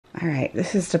All right,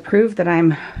 this is to prove that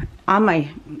I'm on my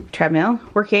treadmill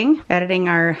working, editing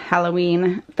our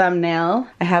Halloween thumbnail.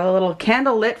 I have a little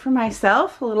candle lit for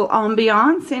myself, a little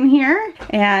ambiance in here,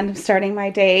 and starting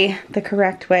my day the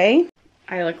correct way.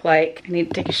 I look like I need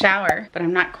to take a shower, but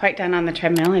I'm not quite done on the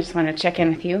treadmill. I just want to check in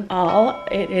with you all.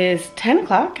 It is 10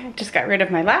 o'clock. I just got rid of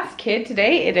my last kid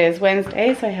today. It is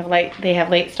Wednesday, so they have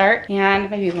late start, and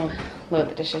maybe we'll load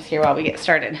the dishes here while we get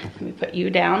started. Let me put you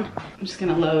down. I'm just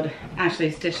gonna load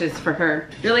Ashley's dishes for her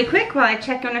really quick while I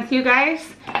check in with you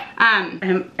guys.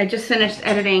 I just finished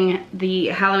editing the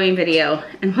Halloween video,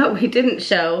 and what we didn't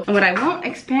show, and what I won't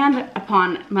expand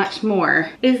upon much more,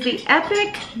 is the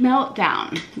epic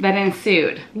meltdown that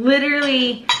ensued.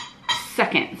 Literally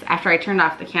seconds after I turned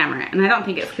off the camera. And I don't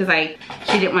think it's because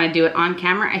she didn't want to do it on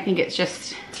camera. I think it's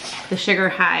just the sugar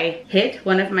high hit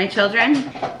one of my children.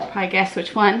 Probably guess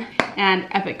which one. And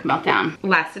epic meltdown.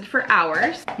 Lasted for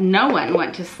hours. No one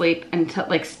went to sleep until,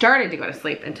 like, started to go to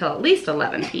sleep until at least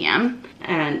 11 p.m.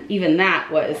 And even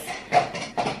that was,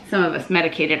 some of us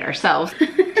medicated ourselves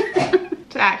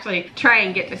to actually try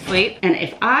and get to sleep. And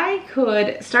if I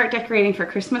could start decorating for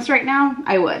Christmas right now,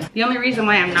 I would. The only reason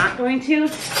why I'm not going to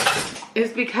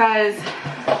is because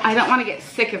I don't want to get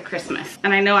sick of Christmas.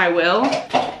 And I know I will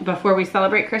before we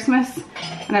celebrate Christmas,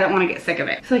 and I don't want to get sick of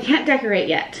it. So I can't decorate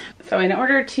yet. So in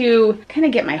order to kind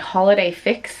of get my holiday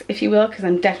fix, if you will, because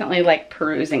I'm definitely like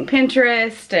perusing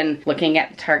Pinterest and looking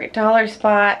at the Target dollar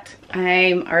spot,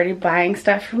 I'm already buying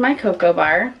stuff for my cocoa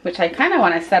bar, which I kind of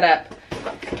want to set up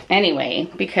anyway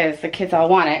because the kids all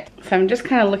want it. So I'm just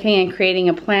kind of looking and creating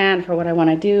a plan for what I want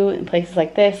to do in places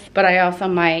like this. But I also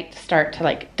might start to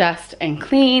like dust and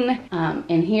clean.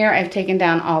 In here I've taken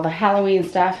down all the Halloween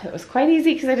stuff. It was quite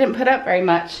easy because I didn't put up very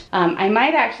much. I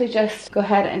might actually just go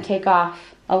ahead and take off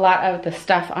a lot of the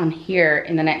stuff on here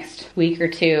in the next week or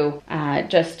two,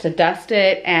 just to dust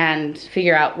it and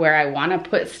figure out where I want to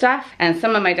put stuff. And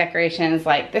some of my decorations,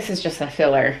 like this is just a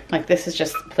filler. Like this is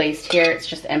just placed here, it's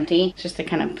just empty. It's just to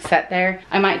kind of set there.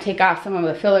 I might take off some of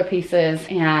the filler pieces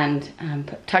and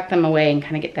tuck them away and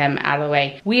kind of get them out of the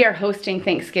way. We are hosting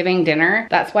Thanksgiving dinner.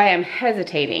 That's why I'm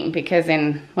hesitating, because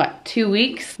in what, 2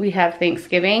 weeks we have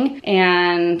Thanksgiving,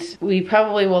 and we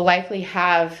probably will likely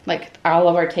have like all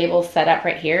of our tables set up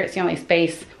right here. It's the only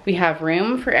space we have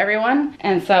room for everyone.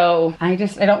 And so I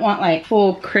don't want like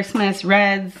full Christmas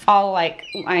reds, all like,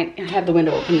 I had the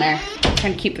window open there. I'm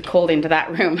trying to keep the cold into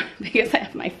that room because I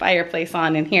have my fireplace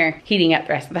on in here heating up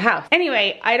the rest of the house.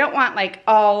 Anyway, I don't want like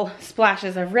all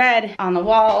splashes of red on the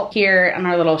wall here on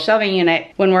our little shelving unit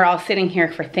when we're all sitting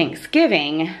here for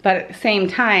Thanksgiving. But at the same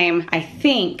time, I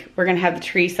think we're gonna have the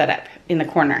tree set up in the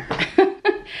corner.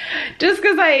 Just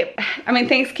because I mean,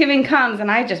 Thanksgiving comes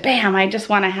and I just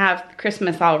want to have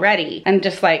Christmas already and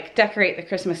just like decorate the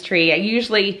Christmas tree.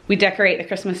 We decorate the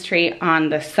Christmas tree on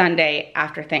the Sunday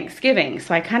after Thanksgiving.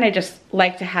 So I kind of just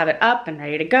like to have it up and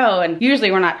ready to go. And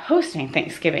usually we're not hosting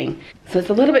Thanksgiving. So it's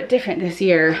a little bit different this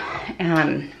year.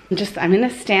 I'm in a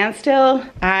standstill.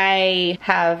 I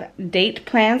have date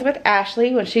plans with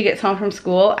Ashley when she gets home from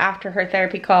school after her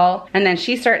therapy call. And then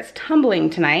she starts tumbling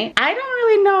tonight. I don't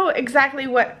really know exactly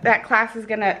what that class is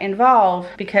gonna involve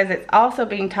because it's also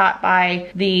being taught by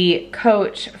the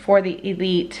coach for the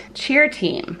elite cheer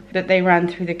team that they run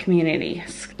through the community,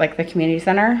 like the community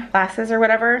center classes or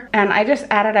whatever. And I just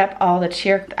added up all the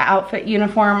cheer outfit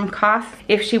uniform costs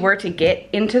if she were to get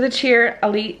into the cheer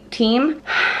elite team.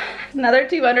 Another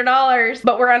 $200,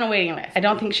 but we're on a waiting list. I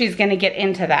don't think she's gonna get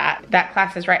into that. That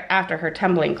class is right after her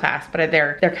tumbling class, but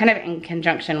they're kind of in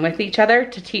conjunction with each other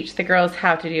to teach the girls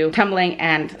how to do tumbling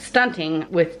and stunting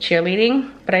with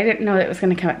cheerleading. But I didn't know that it was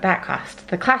gonna come at that cost.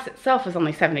 The class itself was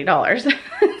only $70.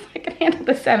 I could handle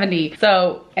the 70.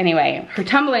 So anyway, her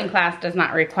tumbling class does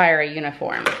not require a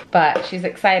uniform, but she's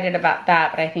excited about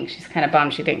that. But I think she's kind of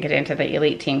bummed she didn't get into the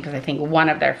elite team because I think one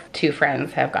of their 2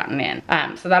 friends have gotten in.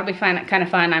 So that'll be fun, kind of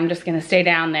fun. I'm just gonna stay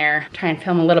down there, try and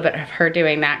film a little bit of her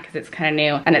doing that because it's kind of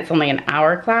new and it's only an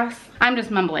hour class. I'm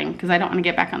just mumbling because I don't want to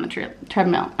get back on the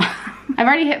treadmill. I've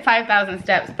already hit 5,000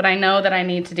 steps, but I know that I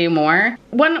need to do more.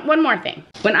 One more thing.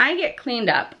 When I get cleaned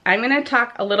up, I'm gonna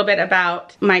talk a little bit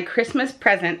about my Christmas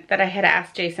present that I had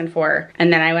asked Jason for,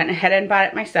 and then I went ahead and bought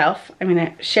it myself. I'm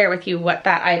gonna share with you what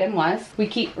that item was. We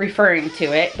keep referring to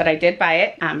it, but I did buy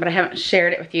it, but I haven't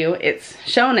shared it with you. It's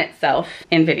shown itself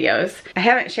in videos. I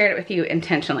haven't shared it with you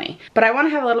intentionally, but I wanna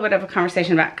have a little bit of a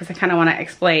conversation about it because I kinda wanna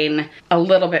explain a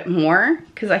little bit more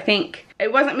because I think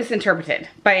it wasn't misinterpreted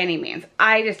by any means.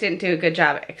 I just didn't do a good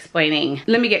job explaining.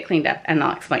 Let me get cleaned up and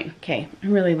I'll explain. Okay,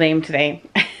 I'm really lame today.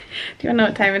 Do you know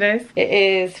what time it is? It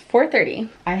is 4:30.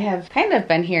 I have kind of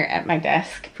been here at my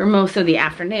desk for most of the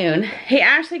afternoon. Hey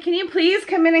Ashley, can you please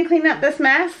come in and clean up this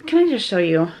mess? Can I just show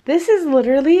you? This is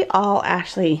literally all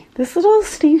Ashley. This little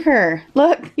stinker.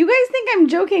 Look, you guys think I'm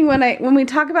joking when we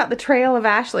talk about the trail of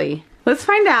Ashley. Let's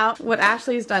find out what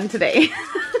Ashley's done today.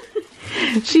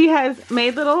 She has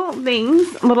made little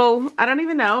things, I don't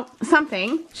even know,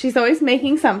 something. She's always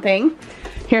making something.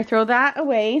 Here, throw that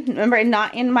away. Remember,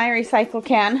 not in my recycle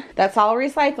can. That's all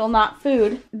recycle, not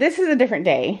food. This is a different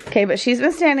day. Okay, but she's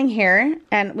been standing here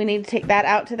and we need to take that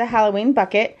out to the Halloween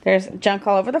bucket. There's junk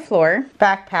all over the floor.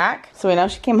 Backpack. So we know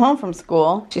she came home from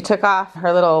school. She took off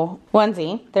her little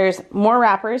onesie. There's more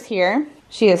wrappers here.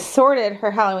 She has sorted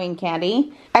her Halloween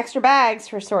candy. Extra bags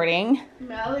for sorting.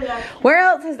 Where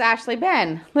else has Ashley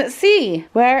been? Let's see.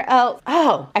 Where else?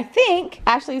 Oh, I think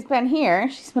Ashley's been here.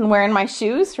 She's been wearing my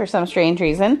shoes for some strange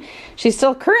reason. She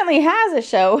still currently has a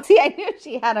show. See, I knew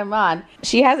she had them on.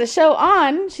 She has a show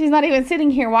on. She's not even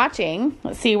sitting here watching.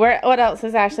 Let's see, what else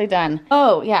has Ashley done?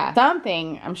 Oh, yeah,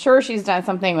 something. I'm sure she's done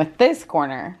something with this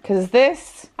corner, because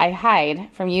this I hide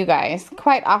from you guys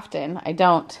quite often. I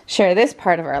don't share this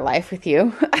part of our life with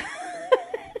you.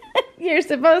 You're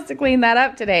supposed to clean that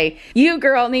up today. You,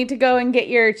 girl, need to go and get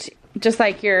your, just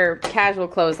like your casual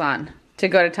clothes on to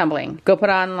go to tumbling. Go put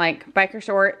on like biker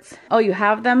shorts. Oh, you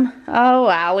have them? Oh,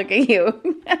 wow, look at you.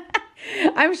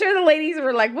 I'm sure the ladies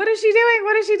were like, what is she doing?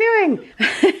 What is she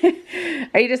doing?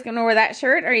 Are you just gonna wear that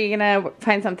shirt or are you gonna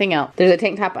find something else? There's a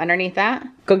tank top underneath that.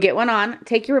 Go get one on.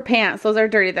 Take your pants. Those are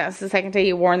dirty. That's the second day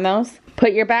you worn those.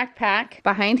 Put your backpack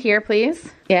behind here,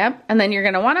 please. Yep. And then you're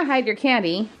gonna wanna hide your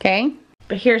candy, okay?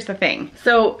 But here's the thing.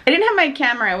 So I didn't have my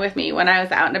camera with me when I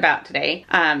was out and about today.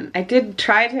 I did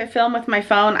try to film with my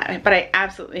phone, but I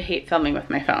absolutely hate filming with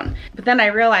my phone. But then I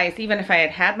realized even if I had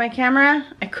had my camera,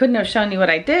 I couldn't have shown you what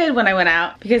I did when I went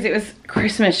out because it was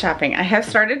Christmas shopping. I have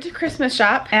started to Christmas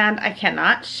shop and I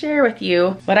cannot share with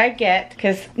you what I get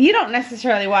because you don't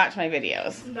necessarily watch my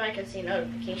videos. But I can see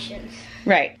notifications.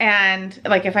 Right, and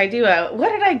like if I do a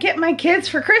what did I get my kids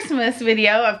for Christmas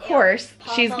video, of course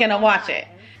she's gonna watch it.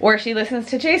 Or she listens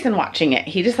to Jason watching it.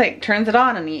 He just like turns it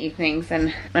on in the evenings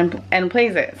and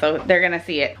plays it. So they're gonna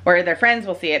see it. Or their friends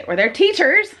will see it. Or their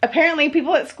teachers. Apparently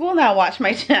people at school now watch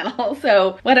my channel.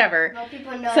 So whatever. Well,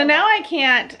 people know so now I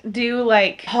can't do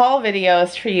like haul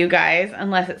videos for you guys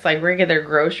unless it's like regular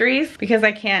groceries. Because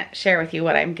I can't share with you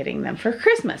what I'm getting them for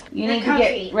Christmas. You need to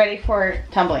get ready for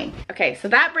tumbling. Okay, so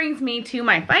that brings me to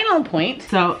my final point.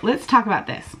 So let's talk about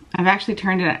this. I've actually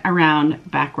turned it around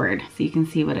backward so you can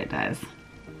see what it does.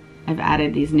 I've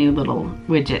added these new little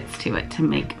widgets to it to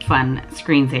make fun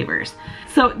screensavers.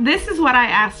 So this is what I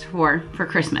asked for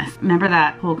Christmas. Remember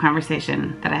that whole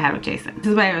conversation that I had with Jason? This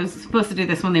is why I was supposed to do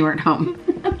this when they weren't home.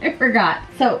 I forgot.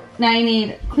 So now you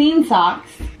need clean socks.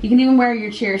 You can even wear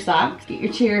your cheer socks. Get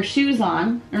your cheer shoes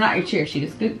on. Or not your cheer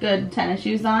shoes. Good tennis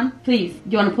shoes on. Please, do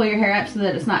you want to pull your hair up so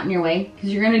that it's not in your way?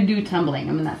 Because you're going to do tumbling.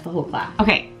 I mean, that's the whole class.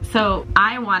 Okay, so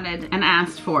I wanted and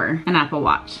asked for an Apple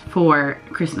Watch for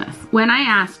Christmas. When I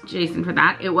asked Jason for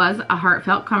that, it was a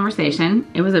heartfelt conversation.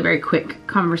 It was a very quick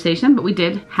conversation, but we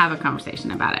did have a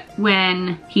conversation about it.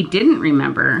 When he didn't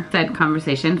remember said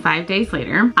conversation 5 days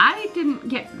later, I didn't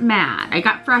get mad. I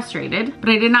got frustrated, but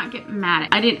I did not get mad.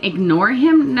 I didn't ignore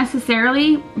him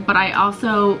necessarily, but I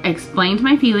also explained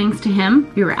my feelings to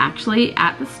him. We were actually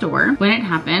at the store when it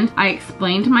happened. I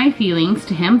explained my feelings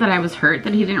to him, that I was hurt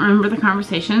that he didn't remember the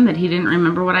conversation, that he didn't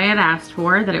remember what I had asked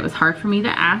for, that it was hard for me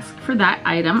to ask for that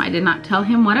item. I did not tell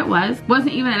him what it was. It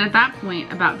wasn't even at that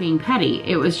point about being petty.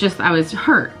 It was just I was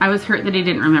hurt. I was hurt that he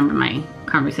didn't remember my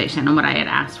conversation and what I had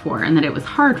asked for, and that it was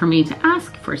hard for me to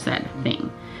ask for said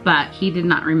thing. But he did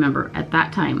not remember at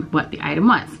that time what the item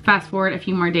was. Fast forward a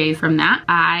few more days from that,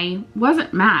 I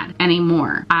wasn't mad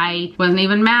anymore. I wasn't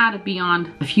even mad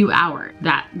beyond a few hours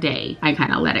that day. I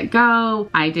kind of let it go.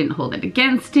 I didn't hold it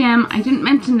against him. I didn't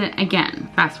mention it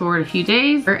again. Fast forward a few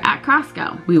days, we're at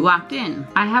Costco. We walked in.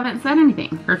 I haven't said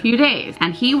anything for a few days.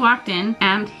 And he walked in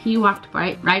and he walked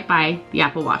right by the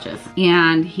Apple Watches.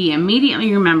 And he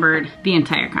immediately remembered the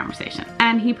entire conversation.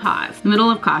 And he paused in the middle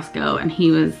of Costco and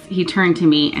he turned to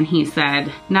me and he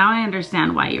said, now I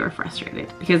understand why you were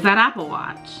frustrated. Because that Apple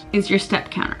Watch is your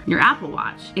step counter. Your Apple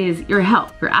Watch is your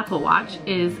health. Your Apple Watch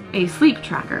is a sleep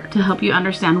tracker to help you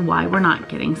understand why we're not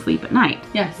getting sleep at night.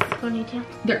 Yes. Ponytail.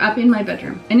 They're up in my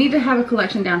bedroom. I need to have a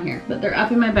collection down here, but they're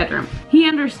up in my bedroom. He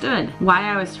understood why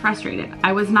I was frustrated.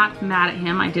 I was not mad at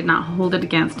him. I did not hold it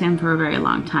against him for a very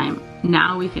long time.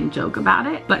 Now we can joke about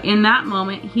it. But in that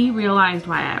moment, he realized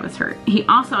why I was hurt. He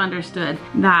also understood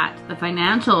that the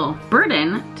financial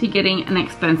burden to getting an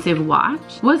expensive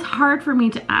watch was hard for me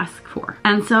to ask for.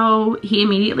 And so he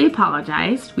immediately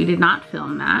apologized. We did not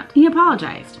film that. He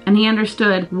apologized and he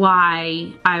understood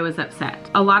why I was upset.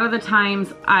 A lot of the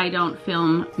times I don't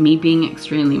film me being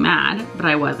extremely mad, but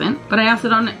I wasn't. But I also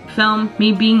don't film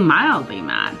me being mildly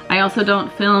mad. I also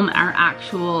don't film our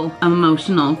actual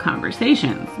emotional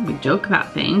conversations. We joke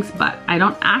about things, but I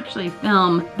don't actually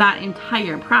film that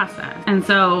entire process. And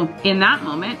so in that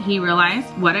moment, he realized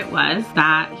what it was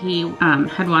that he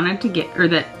had wanted to get, or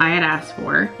that I had asked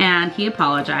for, and he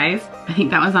apologized. I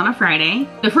think that was on a Friday.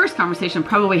 The first conversation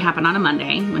probably happened on a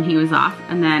Monday when he was off,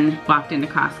 and then walked into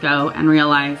Costco and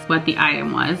realized what the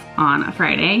item was on a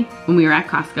Friday when we were at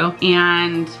Costco,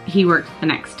 and he worked the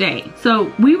next day.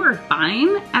 So we were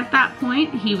fine at that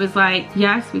point. He was like,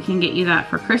 yes, we can get you that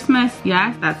for Christmas.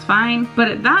 Yes, that's fine. But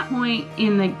at that point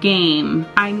in the game,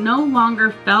 I no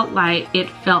longer felt like it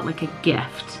felt like a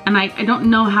gift. And I don't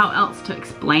know how else to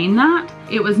explain that.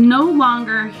 It was no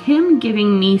longer him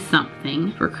giving me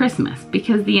something for Christmas,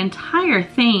 because the entire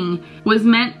thing was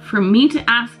meant for me to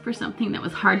ask for something that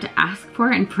was hard to ask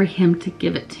for and for him to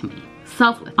give it to me.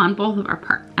 Selfless on both of our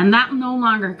parts. And that no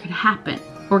longer could happen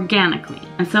organically.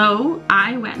 And so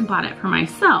I went and bought it for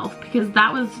myself, because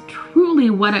that was truly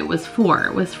what it was for.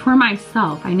 It was for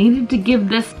myself. I needed to give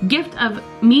this gift of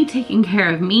me taking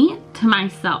care of me to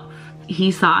myself.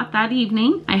 He saw it that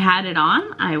evening. I had it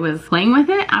on. I was playing with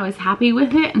it. I was happy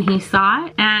with it, and he saw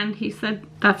it and he said,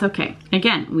 that's okay.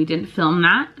 Again, we didn't film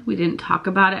that. We didn't talk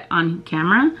about it on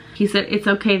camera. He said, it's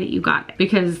okay that you got it,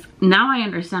 because now I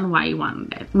understand why you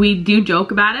wanted it. We do joke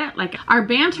about it. Like, our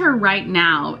banter right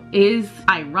now is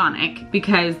ironic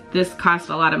because this cost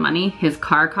a lot of money. His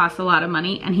car costs a lot of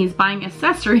money, and he's buying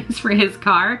accessories for his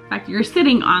car. In fact, you're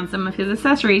sitting on some of his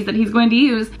accessories that he's going to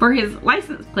use for his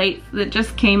license plates that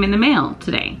just came in the mail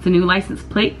today. It's a new license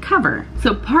plate cover.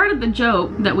 So part of the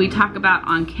joke that we talk about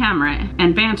on camera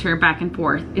and banter back and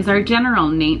forth is our general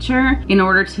nature in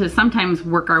order to sometimes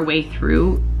work our way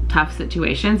through tough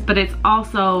situations, but it's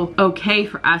also okay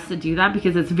for us to do that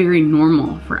because it's very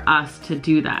normal for us to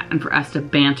do that and for us to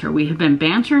banter. We have been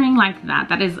bantering like that.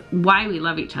 That is why we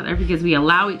love each other, because we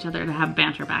allow each other to have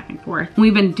banter back and forth.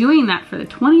 We've been doing that for the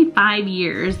 25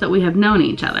 years that we have known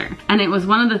each other. And it was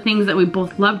one of the things that we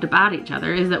both loved about each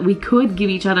other, is that we could give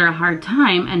each other a hard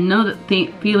time and know that the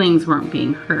feelings weren't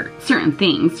being hurt. Certain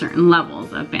things, certain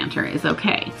levels of banter is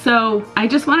okay. So I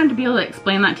just wanted to be able to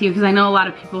explain that to you, because I know a lot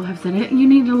of people have said, you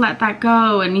need to let that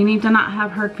go and you need to not have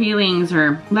hurt feelings,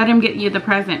 or let him get you the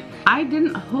present. I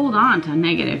didn't hold on to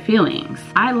negative feelings.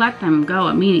 I let them go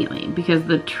immediately, because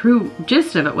the true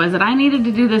gist of it was that I needed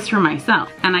to do this for myself,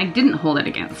 and I didn't hold it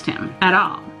against him at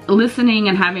all. Listening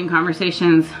and having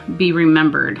conversations be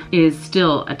remembered is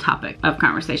still a topic of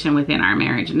conversation within our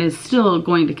marriage, and is still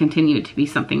going to continue to be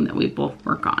something that we both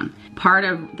work on. Part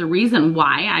of the reason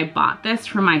why I bought this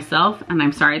for myself, and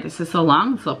I'm sorry this is so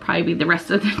long, this will probably be the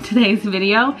rest of today's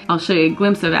video. I'll show you a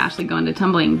glimpse of Ashley going to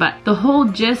tumbling, but the whole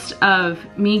gist of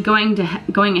me going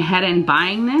ahead and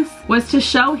buying this was to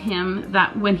show him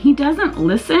that when he doesn't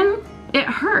listen, it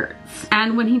hurts.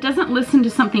 And when he doesn't listen to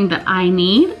something that I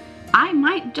need, I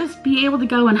might just be able to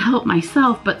go and help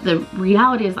myself, but the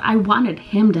reality is I wanted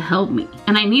him to help me.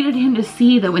 And I needed him to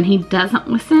see that when he doesn't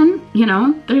listen, you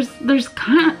know, there's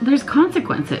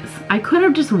consequences. I could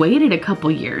have just waited a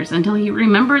couple years until he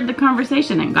remembered the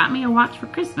conversation and got me a watch for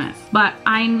Christmas. But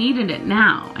I needed it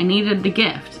now. I needed the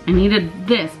gift. I needed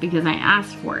this because I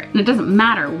asked for it. And it doesn't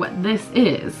matter what this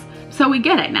is. So we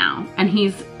get it now, and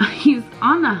he's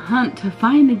on the hunt to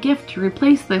find a gift to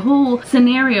replace the whole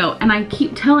scenario, and I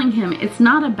keep telling him it's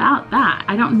not about that.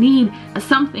 I don't need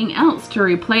something else to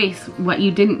replace what you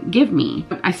didn't give me.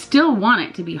 I still want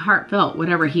it to be heartfelt,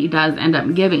 whatever he does end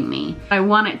up giving me. I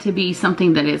want it to be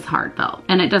something that is heartfelt,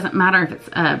 and it doesn't matter if it's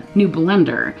a new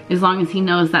blender, as long as he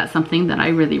knows that's something that I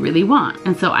really, really want.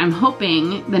 And so I'm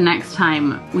hoping the next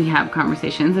time we have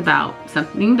conversations about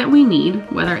something that we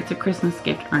need, whether it's a Christmas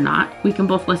gift or not, we can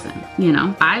both listen. You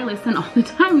know, I listen all the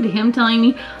time to him telling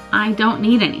me I don't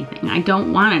need anything, I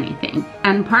don't want anything.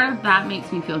 And part of that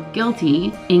makes me feel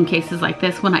guilty in cases like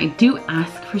this when I do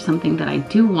ask for something that I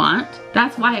do want.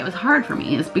 That's why it was hard for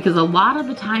me, is because a lot of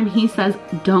the time he says,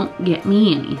 don't get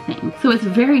me anything. So it's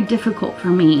very difficult for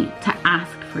me to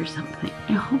ask for something.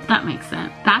 I hope that makes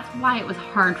sense. That's why it was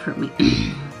hard for me.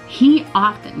 He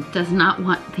often does not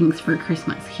want things for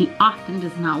Christmas. He often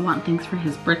does not want things for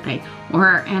his birthday or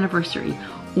our anniversary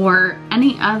or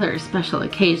any other special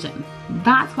occasion.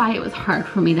 That's why it was hard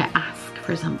for me to ask for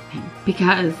for something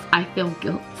because I feel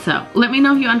guilt. So let me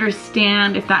know if you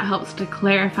understand, if that helps to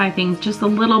clarify things just a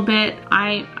little bit.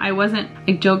 I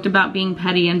joked about being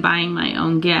petty and buying my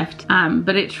own gift,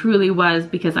 but it truly was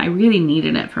because I really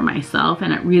needed it for myself,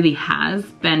 and it really has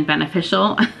been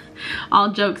beneficial.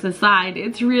 All jokes aside,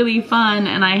 it's really fun,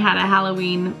 and I had a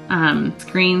Halloween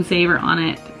screensaver on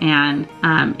it, and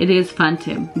it is fun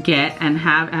to get and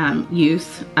have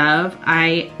use of.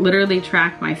 I literally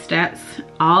track my steps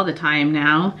all the time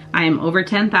now. I am over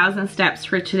 10,000 steps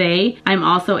for today. I'm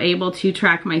also able to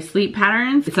track my sleep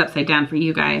patterns. It's upside down for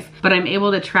you guys, but I'm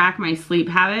able to track my sleep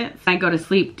habits. I go to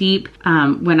sleep deep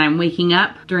when I'm waking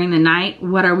up during the night.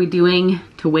 What are we doing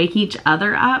to wake each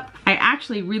other up? I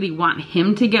actually really want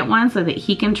him to get one so that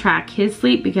he can track his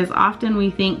sleep, because often we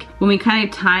think when we kind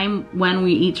of time when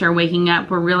we each are waking up,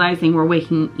 we're realizing we're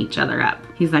waking each other up.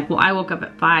 He's like, well, I woke up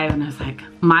at 5, and I was like,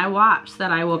 my watch said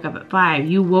I woke up at 5.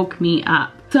 You woke me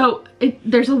up. So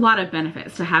there's a lot of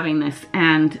benefits to having this,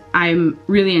 and I'm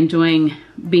really enjoying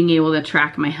being able to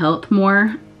track my health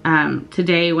more.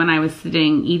 Today when I was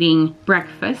sitting eating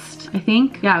breakfast, I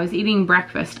think. Yeah, I was eating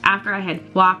breakfast after I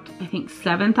had walked, I think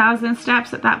 7,000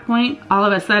 steps at that point. All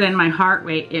of a sudden my heart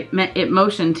rate, it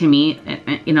motioned to me,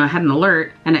 you know, I had an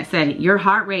alert, and it said, your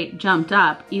heart rate jumped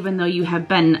up even though you have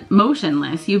been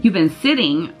motionless. You've been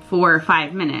sitting for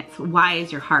 5 minutes. Why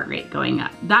is your heart rate going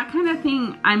up? That kind of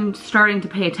thing I'm starting to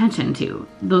pay attention to.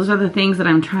 Those are the things that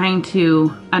I'm trying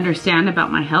to understand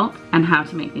about my health and how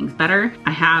to make things better.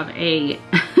 I have a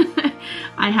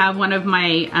I have one of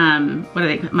my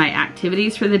my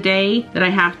activities for the day that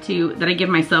I give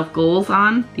myself goals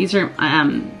on. These are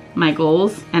my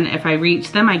goals, and if I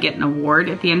reach them, I get an award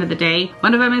at the end of the day.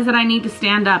 One of them is that I need to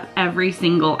stand up every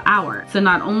single hour. So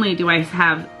not only do I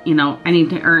have, you know, I need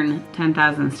to earn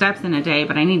 10,000 steps in a day,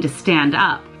 but I need to stand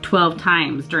up 12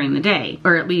 times during the day,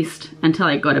 or at least until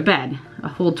I go to bed. A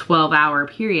whole 12-hour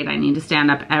period, I need to stand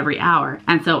up every hour.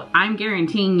 And so I'm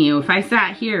guaranteeing you, if I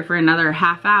sat here for another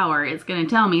half hour, it's gonna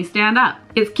tell me stand up.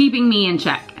 It's keeping me in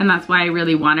check, and that's why I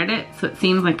really wanted it. So it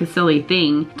seems like a silly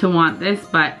thing to want this,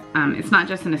 but it's not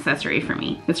just an accessory for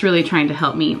me. It's really trying to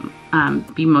help me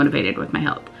be motivated with my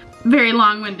health. Very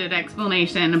long-winded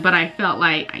explanation, but I felt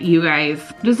like you guys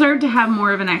deserve to have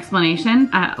more of an explanation.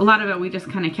 A lot of it we just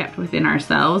kind of kept within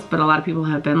ourselves, but a lot of people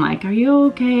have been like, are you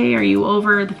okay? Are you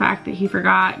over the fact that he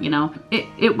forgot? You know,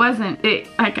 it wasn't,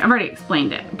 I've already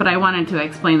explained it, but I wanted to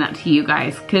explain that to you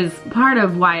guys, because part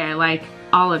of why I like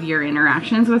all of your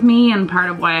interactions with me, and part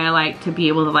of why I like to be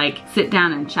able to like sit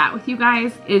down and chat with you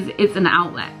guys, is it's an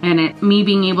outlet, and me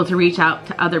being able to reach out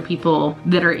to other people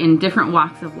that are in different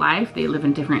walks of life. They live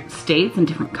in different states and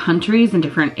different countries and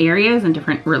different areas and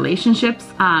different relationships,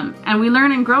 and we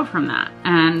learn and grow from that.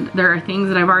 And there are things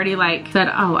that I've already like said,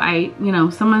 oh, you know,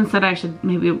 someone said I should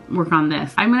maybe work on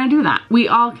this. I'm gonna do that. We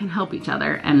all can help each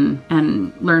other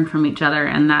and learn from each other,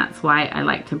 and that's why I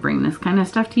like to bring this kind of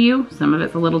stuff to you. Some of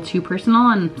it's a little too personal,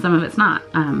 and some of it's not.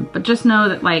 But just know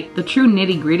that like the true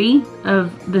nitty-gritty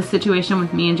of the situation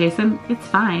with me and Jason, it's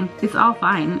fine. It's all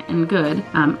fine and good.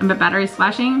 And my battery's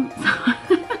flashing,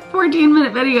 so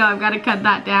 14-minute video, I've got to cut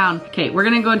that down. Okay, we're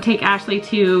gonna go take Ashley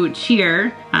to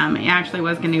cheer. I actually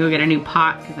was gonna go get a new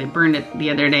pot because I burned it the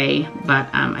other day, but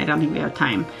I don't think we have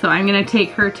time. So I'm gonna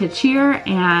take her to cheer,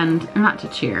 and, or not to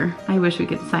cheer, I wish we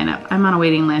could sign up. I'm on a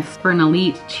waiting list for an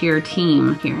elite cheer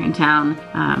team here in town.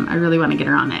 I really wanna get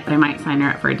her on it, but I might sign her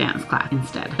up for a dance class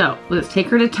instead. So let's take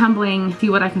her to tumbling, see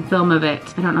what I can film of it.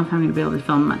 I don't know if I'm gonna be able to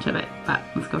film much of it, but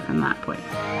let's go from that point.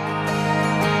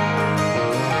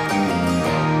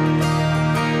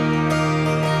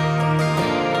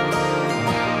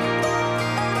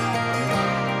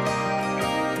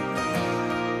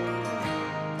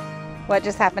 What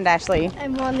just happened, Ashley?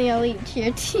 I'm on the elite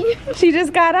cheer team. She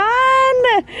just got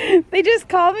on! They just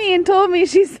called me and told me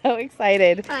she's so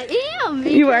excited. I am!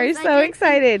 You are so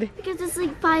excited. Because it's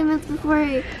like 5 minutes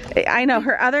before I know,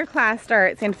 her other class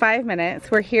starts in 5 minutes.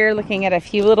 We're here looking at a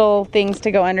few little things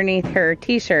to go underneath her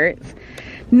t-shirts.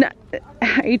 No,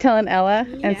 are you telling Ella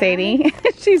and Sadie?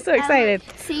 She's so excited.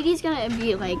 Sadie's gonna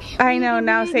be like, I know,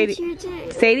 now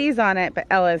Sadie's on it, but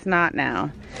Ella's not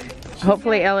now.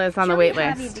 Hopefully Ella is on the wait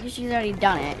list. Because she's already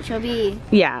done it. She'll be...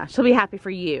 Yeah, she'll be happy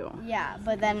for you. Yeah,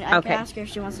 but then I can ask her if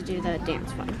she wants to do the dance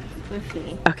one with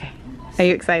me. Okay. Are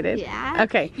you excited? Yeah.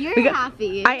 Okay. You're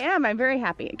happy. I am. I'm very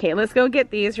happy. Okay, let's go get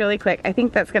these really quick. I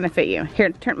think that's going to fit you.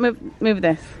 Here, move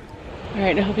this. All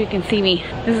right, I hope you can see me.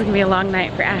 This is going to be a long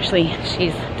night for Ashley.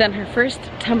 She's done her first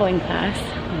tumbling class.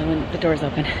 When the door's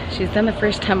open. She's done the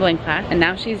first tumbling class, and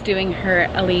now she's doing her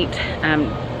elite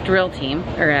drill team,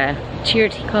 or a cheer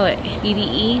team, call it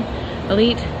EDE,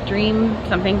 elite, dream,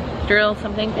 something, drill,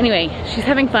 something. Anyway, she's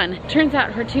having fun. Turns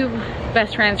out her two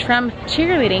best friends from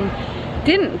cheerleading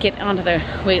didn't get onto the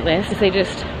wait list. They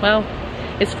just, well,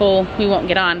 it's full, we won't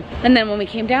get on. And then when we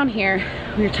came down here,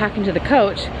 we were talking to the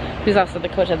coach, who's also the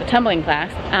coach of the tumbling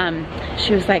class.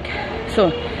 She was like,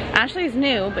 so Ashley's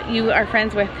new, but you are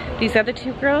friends with these other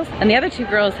two girls? And the other two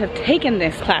girls have taken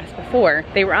this class before.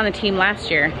 They were on the team last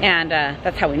year, and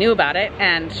that's how we knew about it.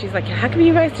 And she's like, how come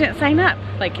you guys didn't sign up?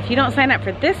 Like, if you don't sign up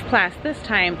for this class this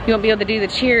time, you won't be able to do the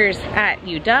cheers at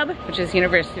UW, which is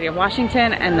University of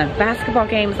Washington, and the basketball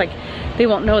games, like, they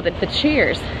won't know the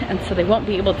cheers, and so they won't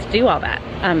be able to do all that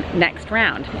next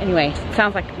round. Anyway,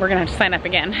 sounds like we're gonna have to sign up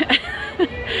again.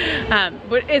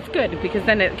 But it's good because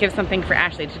then it gives something for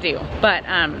Ashley to do. But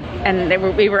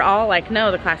and we were all like,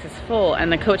 no, the class is full,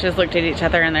 and the coaches looked at each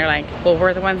other and they're like, well,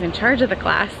 we're the ones in charge of the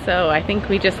class, so I think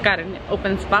we just got an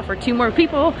open spot for 2 more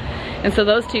people. And so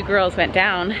those 2 girls went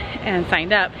down and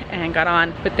signed up and got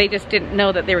on, but they just didn't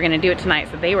know that they were gonna do it tonight,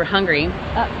 so they were hungry.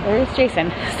 There's Jason.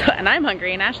 So, and I'm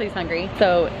hungry and Ashley's hungry.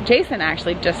 So Jason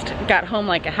actually just got home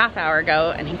like a half hour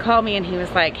ago, and he called me and he was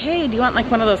like, hey, do you want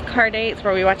like one of those car dates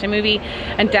where we watch a movie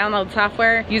and download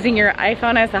software using your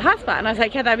iPhone as a hotspot? And I was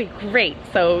like, yeah, that'd be great.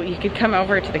 So you could come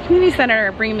over to the community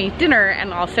center, bring me dinner,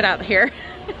 and I'll sit out here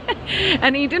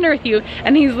and eat dinner with you.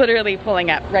 And he's literally pulling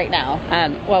up right now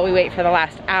while we wait for the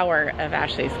last hour of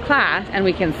Ashley's class. And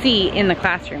we can see in the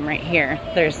classroom right here,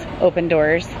 there's open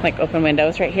doors, like open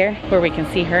windows right here where we can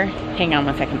see her. Hang on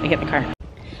one second, let me get in the car.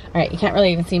 All right, you can't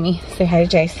really even see me. Say hi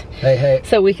to Jace. Hey, hey.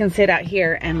 So we can sit out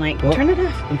here and like turn it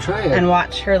off. I'm trying. And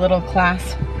watch her little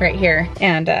class right here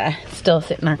and still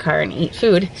sit in our car and eat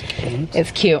food.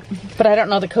 It's cute. But I don't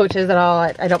know the coaches at all.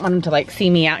 I don't want them to like see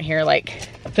me out here like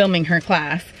filming her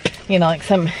class. You know, like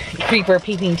some creeper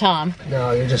peeping Tom.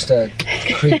 No, you're just a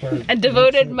creeper. A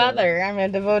devoted mother. I'm a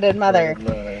devoted mother.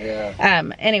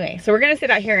 Yeah. Anyway, so we're gonna sit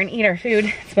out here and eat our food.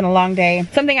 It's been a long day.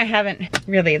 Something I haven't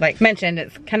really like mentioned,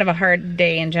 it's kind of a hard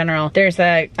day in general. There's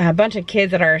a bunch of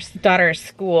kids at our daughter's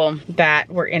school that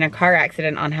were in a car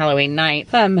accident on Halloween night.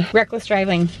 Reckless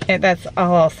driving. That's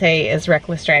all I'll say is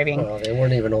reckless driving. Oh, they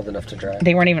weren't even old enough to drive.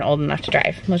 They weren't even old enough to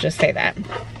drive. We'll just say that.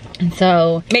 And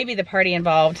so maybe the party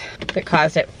involved that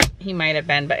caused it, he might have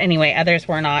been, but anyway, others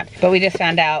were not. But we just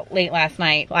found out late last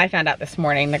night. Well, I found out this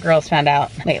morning. The girls found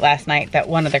out late last night that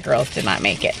one of the girls did not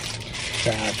make it.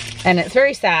 Sad. And it's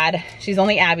very sad. She's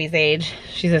only Abby's age.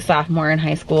 She's a sophomore in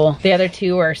high school. The other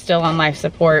 2 are still on life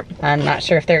support. I'm not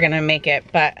sure if they're gonna make it,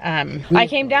 but I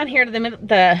came down here to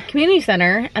the community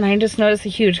center and I just noticed a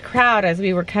huge crowd as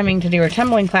we were coming to do our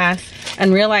tumbling class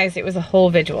and realized it was a whole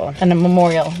vigil and a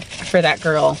memorial for that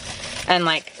girl. And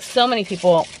like so many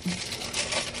people.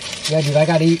 Yeah, dude, I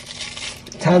gotta eat.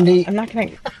 Time to eat. I'm not gonna.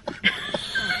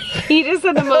 He just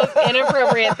said the most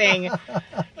inappropriate thing.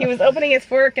 He was opening his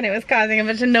fork and it was causing a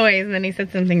bunch of noise, and then he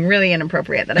said something really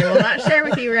inappropriate that I will not share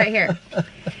with you right here.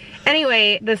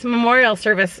 Anyway, this memorial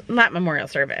service, not memorial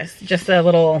service, just a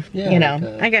little, you know,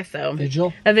 like I guess so.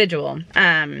 Vigil? A vigil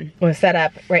was set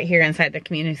up right here inside the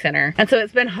community center. And so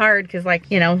it's been hard because, like,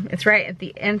 you know, it's right at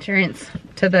the entrance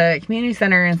to the community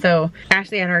center. And so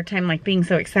Ashley had a hard time like being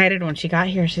so excited when she got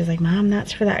here. She's like, Mom,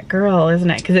 that's for that girl, isn't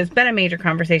it? Because it's been a major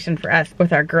conversation for us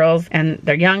with our girls, and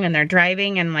they're young and they're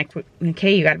driving, and like,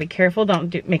 okay, you got to be careful.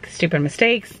 Don't make stupid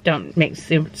mistakes. Don't make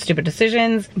stupid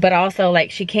decisions. But also, like,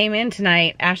 she came in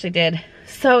tonight, Ashley did,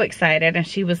 so excited, and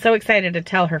she was so excited to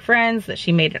tell her friends that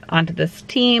she made it onto this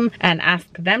team and ask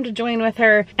them to join with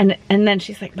her, and then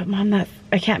she's like, but Mom,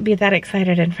 I can't be that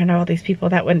excited in front of all these people.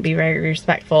 That wouldn't be very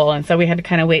respectful. And so we had to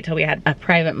kind of wait till we had a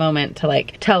private moment to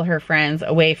like tell her friends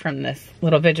away from this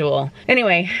little vigil.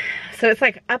 Anyway, so it's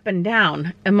like up and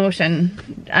down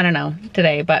emotion, I don't know,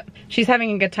 today, but she's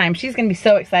having a good time. She's gonna be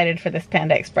so excited for this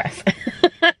Panda Express.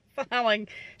 Like,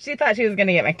 she thought she was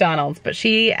gonna get McDonald's, but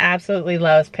she absolutely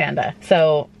loves Panda.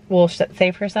 So we'll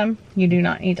save her some. You do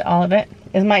not eat all of it.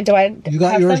 You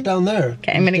got yours some? Down there.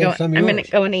 Okay, I'm gonna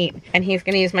go and eat. And he's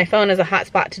gonna use my phone as a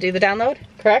hotspot to do the download,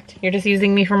 correct? You're just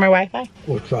using me for my Wi-Fi?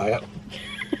 We'll try it.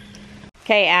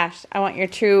 Okay, Ash, I want your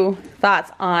true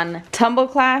thoughts on tumble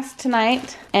class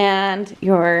tonight and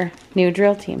your new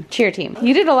drill team, cheer team.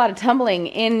 You did a lot of tumbling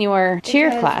in your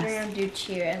cheer class. We're gonna do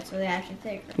cheer, and so they actually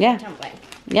think tumbling.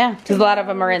 Yeah, because a lot of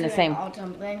them are in the same. All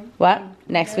tumbling. What?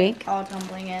 Next week? All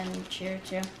tumbling and cheer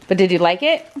too. But did you like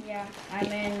it? Yeah, I'm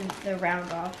in the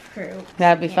round off crew.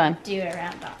 That'd be fun. Do a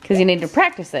round off. Because you need to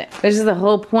practice it. This is the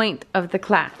whole point of the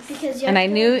class. Because you and have I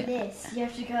to knew go like this. You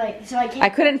have to go like so. I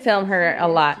couldn't film her a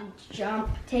lot. Jump,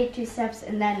 take 2 steps,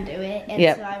 and then do it,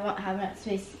 and so I won't have enough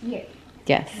space here.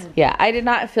 Yes. Yeah, I did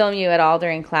not film you at all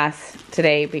during class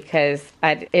today because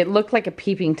it looked like a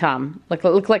peeping Tom. It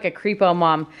looked like a creepo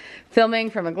mom filming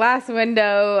from a glass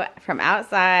window from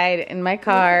outside in my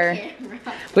car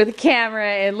with a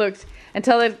camera. It looked,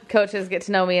 until the coaches get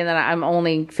to know me and then I'm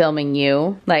only filming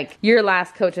you. Like, your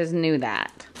last coaches knew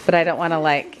that. But I don't want to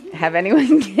like have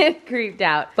anyone get creeped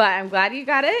out. But I'm glad you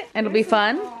got it. It'll be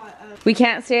fun. We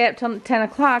can't stay up till 10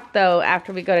 o'clock though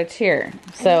after we go to cheer.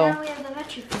 So. And now we have the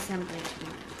electric assembly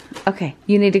tomorrow. Okay,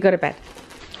 you need to go to bed.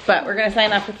 But we're gonna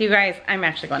sign off with you guys. I'm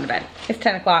actually going to bed. It's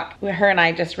 10 o'clock. Her and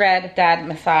I just read. Dad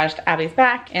massaged Abby's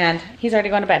back and he's already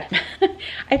going to bed.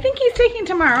 I think he's taking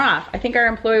tomorrow off. I think our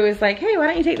employee was like, hey, why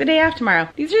don't you take the day off tomorrow?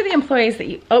 These are the employees that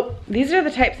you, these are the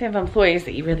types of employees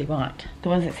that you really want. The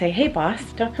ones that say, hey boss,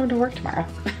 don't come to work tomorrow.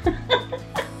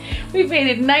 We've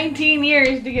waited 19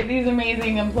 years to get these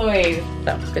amazing employees.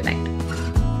 So, good night.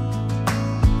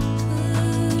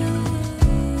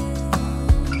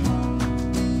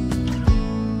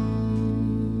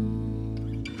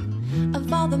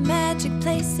 Of all the magic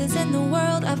places in the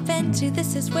world I've been to,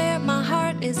 this is where my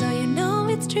heart is. Oh, you know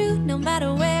it's true. No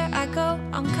matter where I go,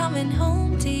 I'm coming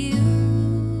home to you.